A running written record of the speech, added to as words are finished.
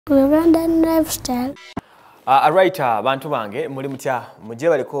Rwandan lifestyle. Alright, bantu bange muli mutya mujje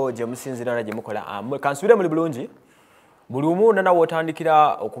baliko je musinzira na je mukola kansubira muli bulungi buli omu nana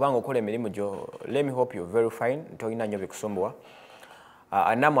wotandikira okubanga okola emirimu jo. Let me hope you very fine toyina nyo bikusumbuwa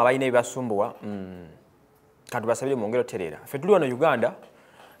anamu abayina ebasumbuwa kati basabire mwongero terera ffe tuli wano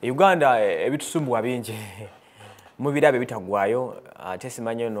Uganda ebitusumbuwa bingi mubirabe bitagwayo ate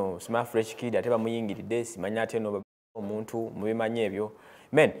simanyo no smart fresh kid ate bamuyingiridde simanya ate no omuntu mubimanye ebyo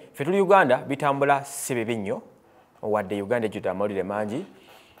men ffe tuli Uganda bitambula sibibi nnyo wadde Uganda ejjudde amawulire mangi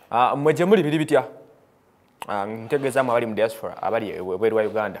mmwe gye muli biri bitya ntegeezaamu abali mu diaspora abali ebweru wa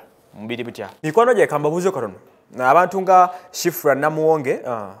Uganda mubiri bitya mikono gye kambabuuze katono abantu nga Shifra Namuwonge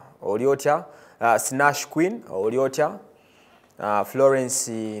oli otya Snash Queen oli otya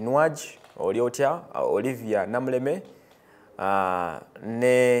Florence Nwaj oli otya Olivia Namuleme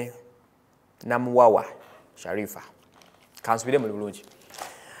ne Namuwawa Sharifa kansubire muli bulungi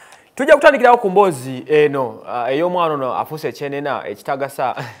tujja kutandikirawo ku mboozi eno ey'omwana ono afuuse ekyenena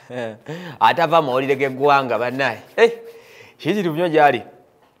ekitagasa atava mawulire g'eggwanga bannaye kiyitirivu nnyo gy'ali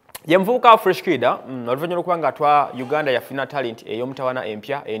ye muvubuka fresh kid oluvannyuma lw'okuba nga atwa Uganda yafuna talent ey'omutawana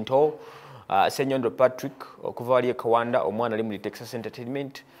empya ento Senyondo Patrick okuva wali e Kawanda omwana ali muri Texas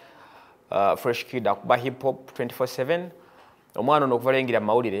Entertainment fresh kid akuba hip hop 24/7 omwana ono okuva lengira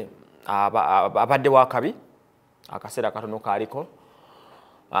mawulire abadde wakabi akaseera katono kaaliko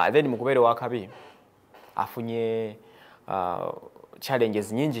then mukubeere wakabi afunye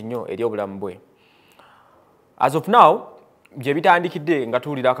challenges nyingi nnyo eri obulamu bwe as of now gye bitandikidde nga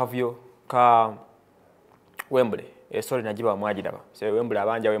tuwulira akavuyo ka Wembley sorry nagiba mwagiraba Wembley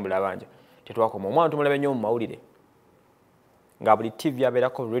abanja tetwakoma omwana tumulabe nnyo mu mawulire nga buli TV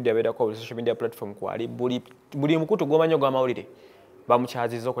abeerako radio abeerako buli social media platform kwali buli mukutu gw'omanyi ogw'amawulire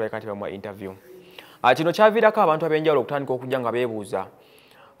bamukyazizza okuleka kati bamuwa interview kino kyaviirako abantu ab'enjawulo okutandika okujja nga beebuuza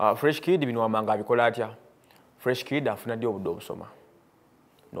fresh kid bino wamanga abikola atya fresh kid afuna ddi obudde obusoma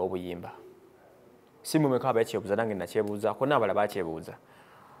n'obuyimba si mumeka abakyebuuza nange nakyebuuzaako n'abala bakyebuuza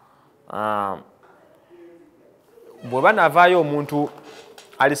bwe banavaayo omuntu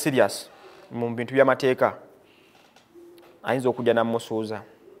ali serious mu bintu by'amateeka ayinza okujja namusuuza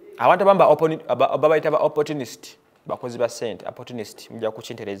abantu babayita ba opportunist bakozi ba sente opportunist mujja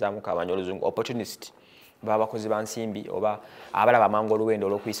kukinterezaamu kabanyi oluzungu opportunist baba bakozi ba nsimbi oba abalaba amangu oluwendo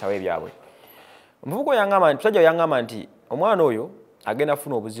olw'okuyisawo ebyabwe omuvubuka oyangamba nti musajja oyangamba nti omwana oyo agenda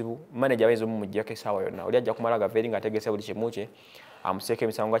kufuna obuzibu manager bayinza omumuggyako essaawa yonna oli ajja kumala gaveeri ng'ategese buli kimu kye amuseeko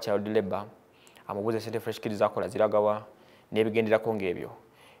emisango nga child labor amubuuze sente fresh kid zakola ziragawa n'ebigenderako ng'ebyo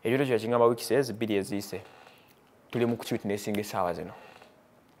ebyo kyo kingamba weeks ebbiri eziise tuli mu kukiwiti neesinga essaawa zino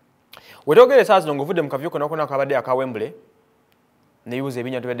wetogere essaawa zino ng'ovudde mu kavuyo konna kabadde aka Wembley nebibuuza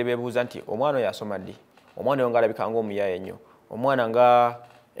ebinnya tubadde beebuuza nti omwana oyo asoma ddi omwana oyo ng'alabika ng'omuyaaye nnyo omwana nga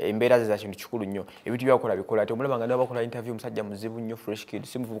embeera ze za kintu kikulu nnyo ebintu byakola bikola ate omulaba nga niba bakola interview musajja muzibu nnyo fresh kid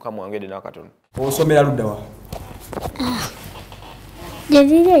si muvubuka mwangedde n'akatono osomera ludda wa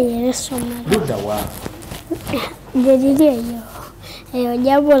Jerire yeresoma ludda wa Jerire eyo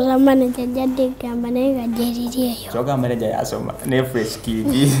jabuuza manager jadde gamba naye nga Jerire eyo kyoga manager yasoma ne fresh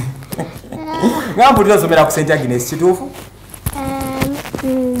kid ngampulira somera ku St. Agnes kituufu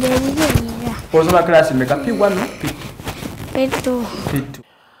Ozoma class meka P1 P2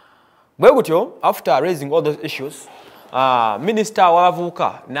 bwe gutyo after raising all those issues minister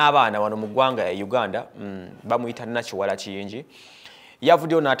w'abavubuka n'abaana wano mu ggwanga ya Uganda bamuyita Min Nakiwala Kiyinji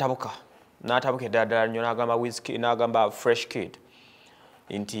yavuddeyo n'atabuka eddala nnyo n'agamba fresh kid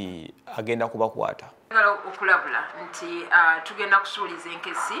nti agenda kubakwata okulabula nti tugenda kusuuliza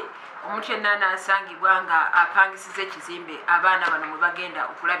enkesi omuntu yenna anaasangibwa nga apangisiza ekizimbe abaana bano mwe bagenda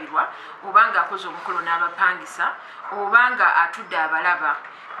okulabirwa oba nga akoze omukolo n'abapangisa oba nga atudde abalaba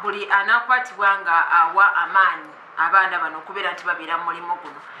buli anaakwatibwa nga awa amaanyi abaana bano okubeera nti babeera mu mulimu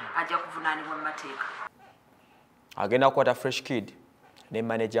guno ajja kuvunaanibwa mu mateeka agenda kukwata fresh kid ne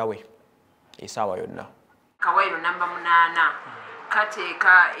manager we essaawa yonna Kawairo namba 8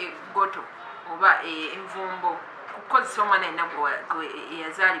 kateeka eggoto oba envumbo kukozesa omwana yenna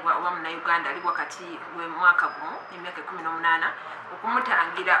eyazaalibwa oba Munnayuganda ali wakati w'emwaka gumu n'emyaka 18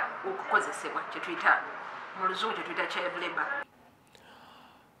 okumutangira okukozesebwa kyetuyita mu luzungu kyetuyita child labor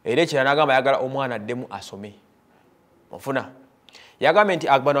era ekira n'agamba ayagala omwana addemu asome ofuna yagambye nti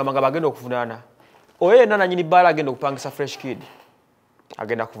bano amanga bagenda okuvunaana oyo yenna nannyini bbaala agenda okupangisa fresh kid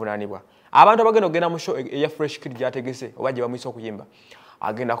agenda kuvunaanibwa abantu abagenda okugenda mu show eya fresh kid gyategese oba gye bamuyisa okuyimba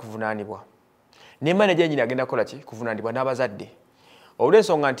agenda kuvunaanibwa ne manager nyini agenda kukola ki kuvunaanibwa n'abazadde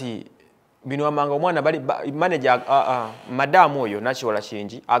olw'ensonga nti bino amanga omwana bali manager madaamu oyo Nakiwala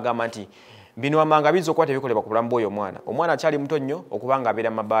Kiyinji agamba nti bino amanga bizo kwate bikolebwa ku bulamu bw'oyo omwana akyali muto nnyo okubanga abeera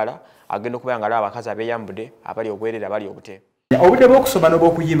mu mabaala agenda okubeera nga alaba abakazi abeeyambudde abali obwerere abali obute. Obudde bw'okusoma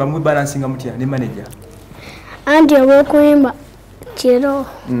n'obw'okuyimba mubibalansinga mutya ne manager? Anti obw'okuyimba kiro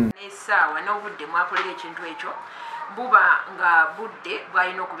n'essaawa n'obudde mwakolera ekintu ekyo buba nga budde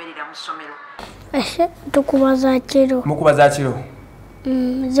bw'alina okubeerera mu ssomero. tukuba za kiro. Mukuba za kiro?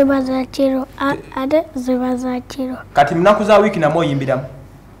 Ziba za kiro ate ziba za kiro. Kati munaku za wiiki namwe oyimbiramu?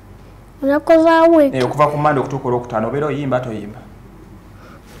 Munaku za wiiki okuva ku Mande okutuuka Olwokutaano obeera oyimba toyimba?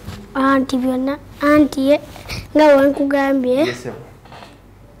 Anti byonna anti nga wenkugambye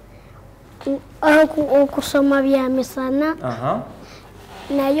okusoma bya misana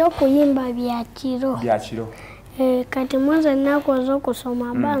naye okuyimba bya kiro. Bya kiro. Kati mwanza nakoze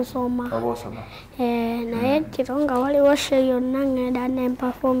okusoma mba nsoma. Oba osoma. Naye kiro nga waliwo she yonna ngenda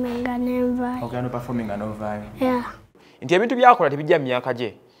nemperforminga nenvaayo. Ogenda performinga n'ovaayo. Nti ebintu byakola tebijja mu myaka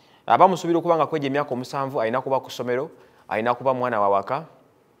gye. Aba musuubira okuba nga kwejja emyaka 7 alina kuba ku ssomero, alina kuba mwana wa waka,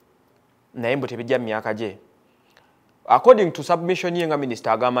 naye mbu tebijja mu myaka gye. According to submission ye nga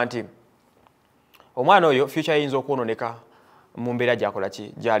minisita agamba nti omwana oyo future yinza okwononeka mu mbeera gyakola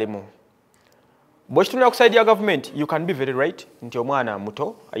ki gyalimu. Bw'okitunula ku side ya government, you can be very right nti omwana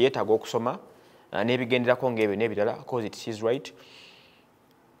muto yeetaaga okusoma n'ebigenderako ng'ebyo n'ebirala because it is right.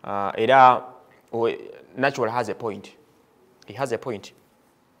 Era natural has a point. He has a point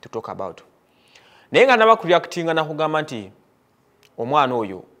to talk about. Naye nga naba kureactinga nakugamba nti omwana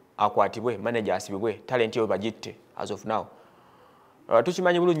oyo akwatibwe, manager asibibwe, talent yo bagitte as of now.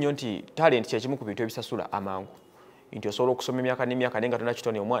 Tukimanyi bulungi nnyo nti talent kyekimu ku bintu ebisasula amangu. Nti osobola okusoma emyaka n'emyaka naye nga tonna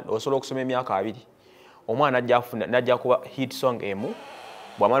kitone omwana, osobola okusoma emyaka 2. Omwana najja kuba hit song emu,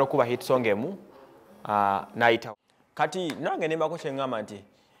 bw'amala okuba hit song emu n'ayitawo. Kati nange nembako kyeŋŋamba nti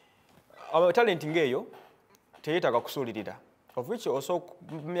talent ng'eyo teyeetaaga kusuulirira. Of which also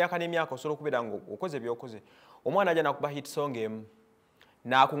myaka n'emyaka osobola okubeera nga okoze byokoze. Omwana ajja nakuba hit song emu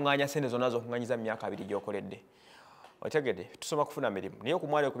n'akuŋŋaanya sente zonna z'okuŋŋaanyiza mu myaka 2 gy'okoledde. Otegedde tusoma kufuna mirimu naye ku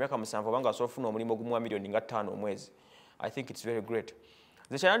mwana ku myaka 7 obanga asobola okufuna omulimu ogumuwa milioni nga 5 omwezi. I think it's very great.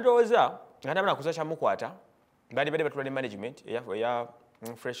 Nze kyandowooza nga nabana kuza kyamukwata bali batula ne management eya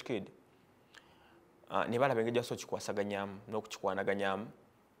fresh kid ne balaba engeri gy'asobola okikwasaganyamu n'okukikwanaganyaamu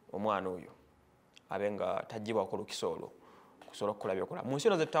omwana oyo abe nga taggyibwako lukisa olwo kusobola okukola byokola. Mu nsi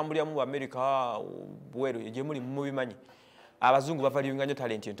eno zetutambuliramu mu America bweru gye muli mubimanyi abazungu bavalyinga nnyo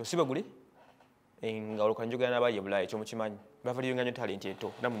talenti ento si bwe guli nga olwo kanjogera n'abali e Bulaaya ekyo mukimanyi bavalyinga nnyo talenti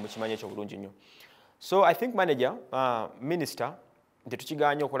ento nammwe mukimanyi ekyo bulungi nnyo. So I think manager minister nti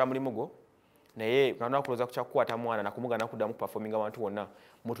tukigaanye okola mulimu gwo naye nga nakuloza kukyakukwata mwana nakumugana kuddamu kuperforminga abantu bonna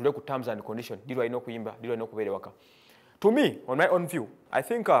mutule ku terms and condition diro alina okuyimba diro alina okubeera waka. To me on my own view I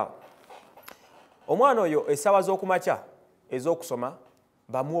think omwana oyo essaawa z'okumakya ez'okusoma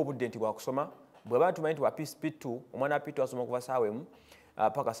bamuwa obudde nti bwakusoma bwe baba tumanyi nti wa P2 omwana wa P2 asoma kuva ssaawa emu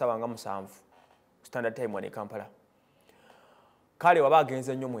paka ssaawa nga 7 standard time wane Kampala. Kale waba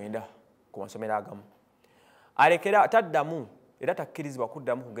agenze nnyo 9 ku masomero agamu alekera taddamu era takkirizibwa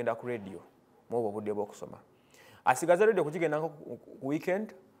kuddamu kugenda ku radio mu obudde bw'okusoma. Asigaza radio kugigenda ku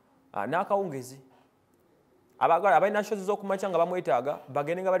weekend n'akawungezi. Abalina shows z'okumakya nga bamwetaaga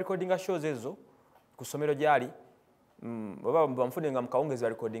bagende nga barecordinga shows ezo ku ssomero gyali baba bamufune nga mu kawungezi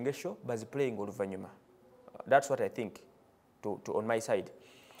barecordinga show baziplaying oluvannyuma. That's what I think to on my side.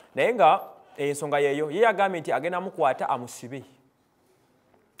 Naye nga ensonga yeeyo ye yagambye nti agenda mukwata amusibe.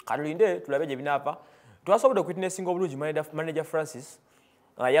 Kalulinde tulabe gye binaava. Twasobodde okwitnessinga obulungi manager Francis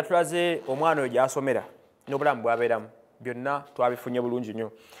yatulaze omwana oyo gy'asomera n'obulamu bw'abeeramu byonna twabifunye bulungi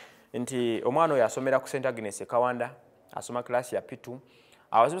nnyo nti omwana oyo asomera ku St. Agnes Kawanda asoma class ya P2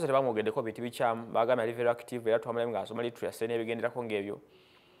 abasomesa tebamwogeddeko bintu bikyamu bagambye ali very active era twamulamu ng'asoma literacy n'ebigenderako ng'ebyo.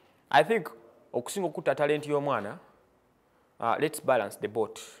 I think okusinga okutta talent y'omwana let's balance the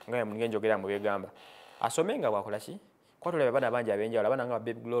boat nga ngenjogera mu byegamba asome nga bwakola ki kwa tulaba abaana bangi ab'enjawulo abaana nga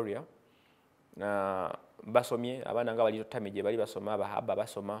Baby Gloria basomye abaana nga bali Tamije bali basoma abahaba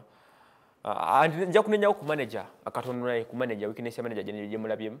basoma nja kunenyawo ku manager akatono naye ku manager weakness ya manager gye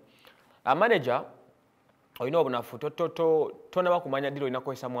mulabyemu manager olina obunafu tona bakumanya diro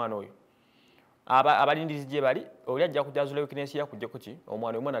inakozesa mwana oyo abalindirizi gye bali oli ajja kujazula weakness ya kujja kuki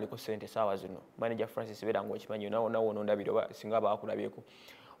omwana aliko sente saawa zino manager Francis Bera ngo kimanyi nawo nondabiro singa bakulabyeko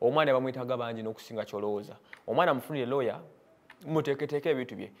omwana bamwetaga bangi n'okusinga kyolowooza omwana mufunire lawyer muteeketeeke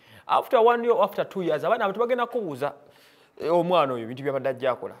ebintu bye after 1 year after 2 years abaana abantu bagenda kubuuza omwana oyo ebintu byabadde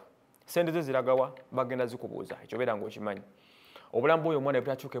ajja akola sente ze ziragawa bagenda zikubuuza ekyo beera ng'okimanyi obulamu bw'oyo omwana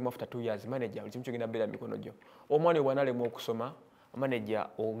butakyukemu after 2 years manager buli kimu kyogenda beera mikono gyo omwana oyo bw'anaalemu okusoma manager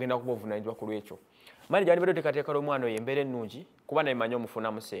ogenda kuba ovunaanyizibwa ku lwekyo manager alibadde oteekateeka omwana oyo embeera ennungi kuba naye manyi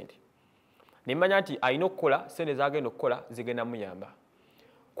omufunamu sente nimanya nti alina okukola sente zagenda okukola zigenda muyamba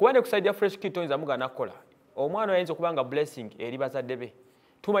kuba ne kusaidia fresh kid toyinza mugana kukola omwana ayinza okuba nga blessing eri bazadde be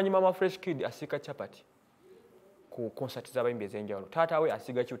tumanyi mama fresh kid asiika chapati ku concert z'abayimbi ez'enjawulo taata we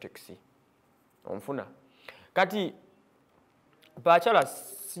asiga Q-Taxi onfuna kati bakyala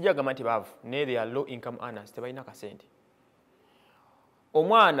sijagamba nti baavu naye they are low income earners tebalina kasente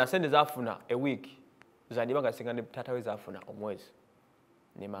omwana sente zafuna a week zandiba nga singa ne taata we zafuna omwezi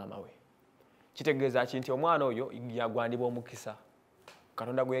ne maama we kitegeeza ki nti omwana oyo yagwandibwa omukisa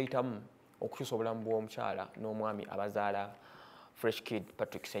katonda gwe yayitamu okukyusa obulamu bw'omukyala n'omwami abazaala fresh kid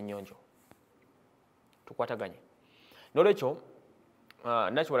Patrick Ssenyonjo tukwataganye n'olwekyo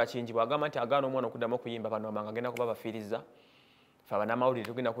Nakiwala Kiyinji bw'agamba nti agaana omwana okuddamu okuyimba bano amanga agenda kuba bafiiriza fe abanamawulire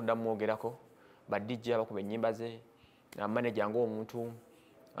tugenda kuddamu mwogerako badijja bakuba ennyimba ze manager ng'omuntu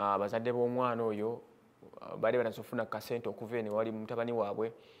abazadde b'omwana oyo bali banasofuna kasente okuva eno wali mutabani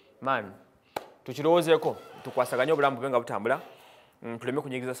waabwe man tukirowoozeeko tukwasaganye obulamu bube nga butambula tuleme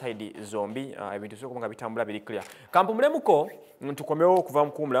kunyigiza side zombi ebintu soko nga bitambula biri clear kampumulemuko tukomewo okuva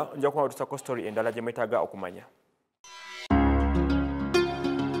mukumula nja kuba tutusako story endala gye mwetaaga okumanya